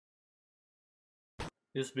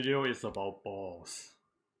This video is about balls.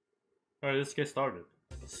 Alright, let's get started.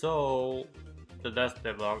 So, the last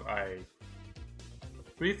devlog I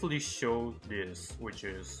briefly showed this, which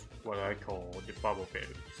is what I call the bubble berries.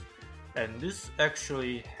 And this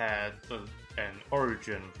actually had an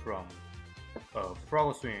origin from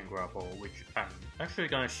frog swing and grapple, which I'm actually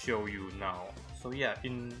gonna show you now. So yeah,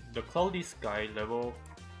 in the cloudy sky level,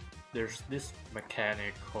 there's this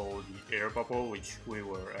mechanic called the air bubble, which we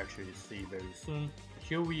will actually see very soon.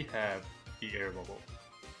 Here we have the air bubble.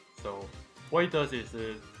 So what it does is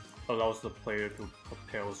it allows the player to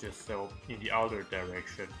propel yourself in the other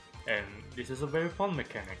direction, and this is a very fun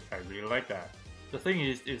mechanic. I really like that. The thing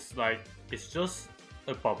is, it's just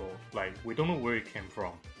a bubble, like we don't know where it came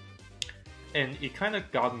from, and it kind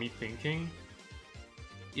of got me thinking: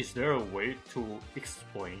 is there a way to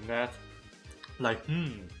explain that? Like,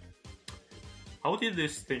 how did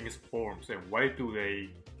these things form, and why do they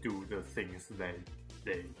do the things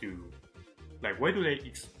they do? Like, why do they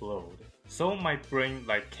explode? So my brain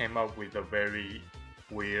came up with a very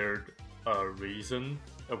weird reason,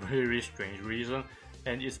 a very strange reason,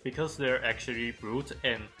 and it's because they're actually brute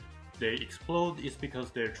and they explode. It's because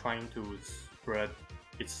they're trying to spread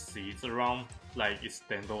its seeds around, like it's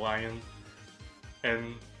dandelion.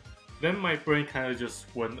 And then my brain kind of just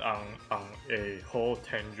went on a whole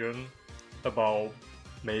tangent about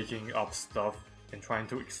making up stuff and trying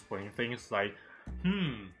to explain things like,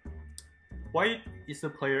 why is the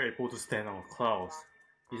player able to stand on clouds?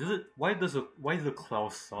 Why is the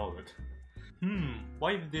cloud solid?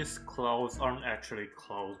 Why if these clouds aren't actually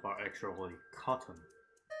clouds but actually cotton,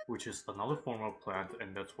 which is another form of plant,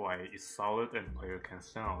 and that's why it's solid and player can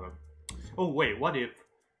stand on them. Oh wait, what if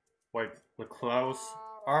the clouds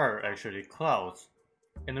are actually clouds?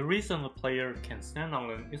 And the reason the player can stand on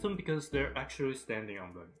them isn't because they're actually standing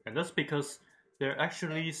on them, and that's because they're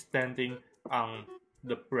actually standing on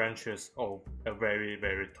the branches of a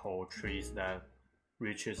very tall trees that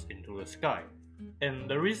reaches into the sky. And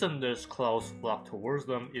the reason these clouds flock towards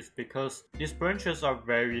them is because these branches are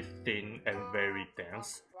very thin and very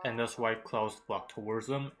dense, and that's why clouds flock towards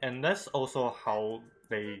them. And that's also how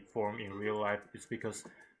they form in real life, is because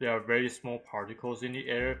there are very small particles in the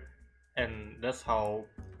air, and that's how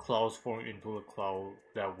clouds form into the cloud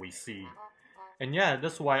that we see. And yeah,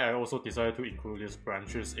 that's why I also decided to include these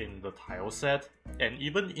branches in the tile set, and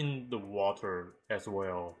even in the water as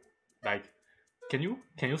well. Like, can you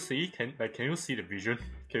see? Can you see the vision?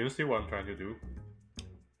 Can you see what I'm trying to do?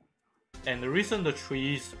 And the reason the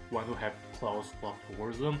trees want to have clouds flock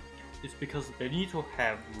towards them is because they need to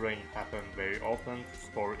have rain happen very often to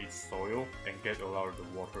store its soil and get a lot of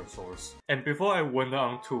the water source. And before I went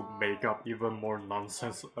on to make up even more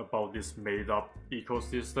nonsense about this made up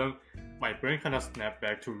ecosystem, my brain kind of snapped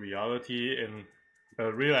back to reality and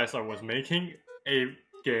realized I was making a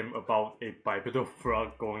game about a bipedal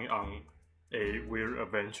frog going on a weird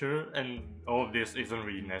adventure, and all of this isn't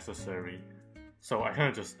really necessary. So I kind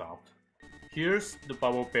of just stopped. Here's the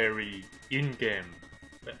bubble berry in-game,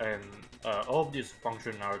 and all of this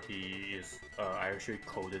functionality is I actually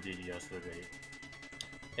coded it yesterday.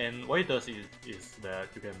 And what it does is that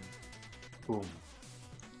you can boom.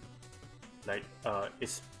 Like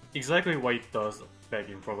it's exactly what it does back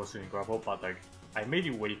in Frog Swing Grapple, but like I made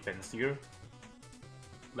it way fancier.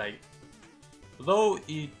 Like, though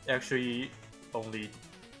it actually only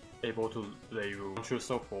able to let you launch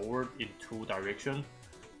yourself forward in 2 directions,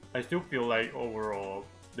 I still feel like overall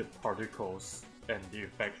the particles and the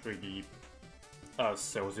effect really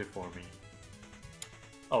sells it for me.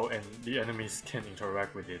 Oh, and the enemies can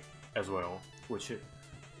interact with it as well, which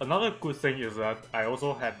another good thing is that I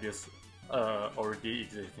also had this already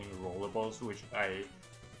existing rollerballs, which I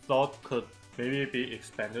thought could maybe be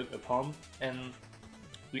expanded upon, and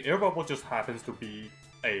the air bubble just happens to be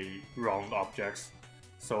a round object,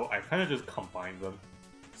 so I kind of just combined them.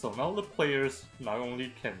 So now the players not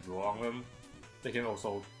only can draw on them, they can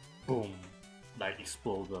also boom, like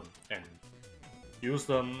explode them and use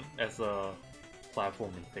them as a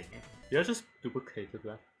platforming thing. Did I just duplicated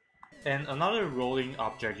that? And another rolling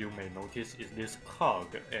object you may notice is this cog,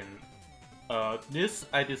 and this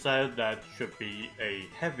I decided that should be a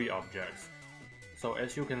heavy object. So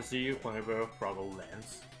as you can see, whenever Froggle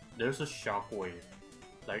lands, there's a shockwave,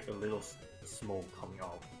 like a little smoke coming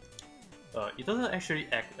out. It doesn't actually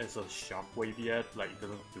act as a shockwave yet, like it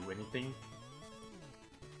doesn't do anything.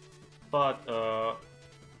 But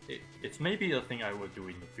it's maybe a thing I will do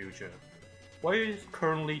in the future. What it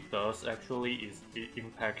currently does actually is it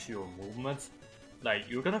impacts your movements. Like,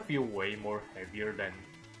 you're gonna feel way more heavier than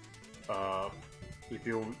if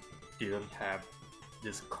you didn't have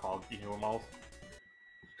this cog in your mouth.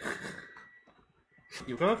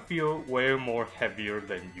 you're gonna feel way more heavier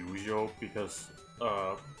than usual because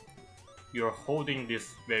you're holding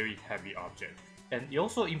this very heavy object, and it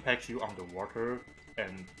also impacts you underwater,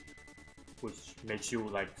 and which makes you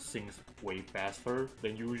like sink way faster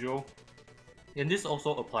than usual. And this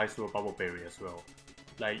also applies to a bubble berry as well.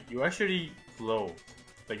 Like you actually float,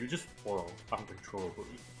 like you just float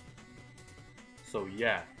uncontrollably. So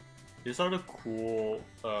yeah, these are the cool,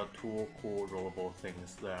 two cool rollable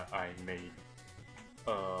things that I made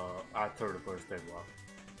after the first devlog.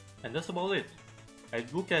 And that's about it. I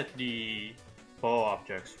look at the ball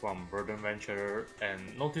objects from Verdant Venture and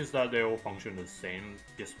noticed that they all function the same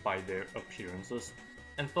despite their appearances,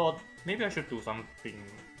 and thought maybe I should do something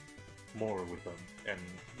more with them, and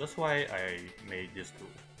that's why I made this tool.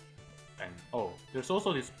 And oh, there's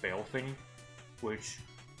also this bell thing, which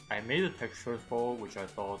I made the textures for, which I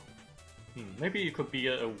thought maybe it could be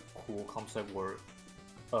a cool concept where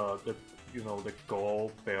the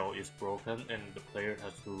goal bell is broken and the player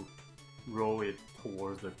has to roll it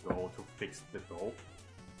towards the goal to fix the goal.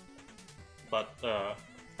 But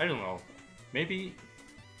I don't know, maybe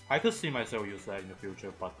I could see myself use that in the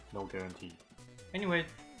future, but no guarantee. Anyway,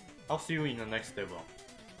 I'll see you in the next devlog.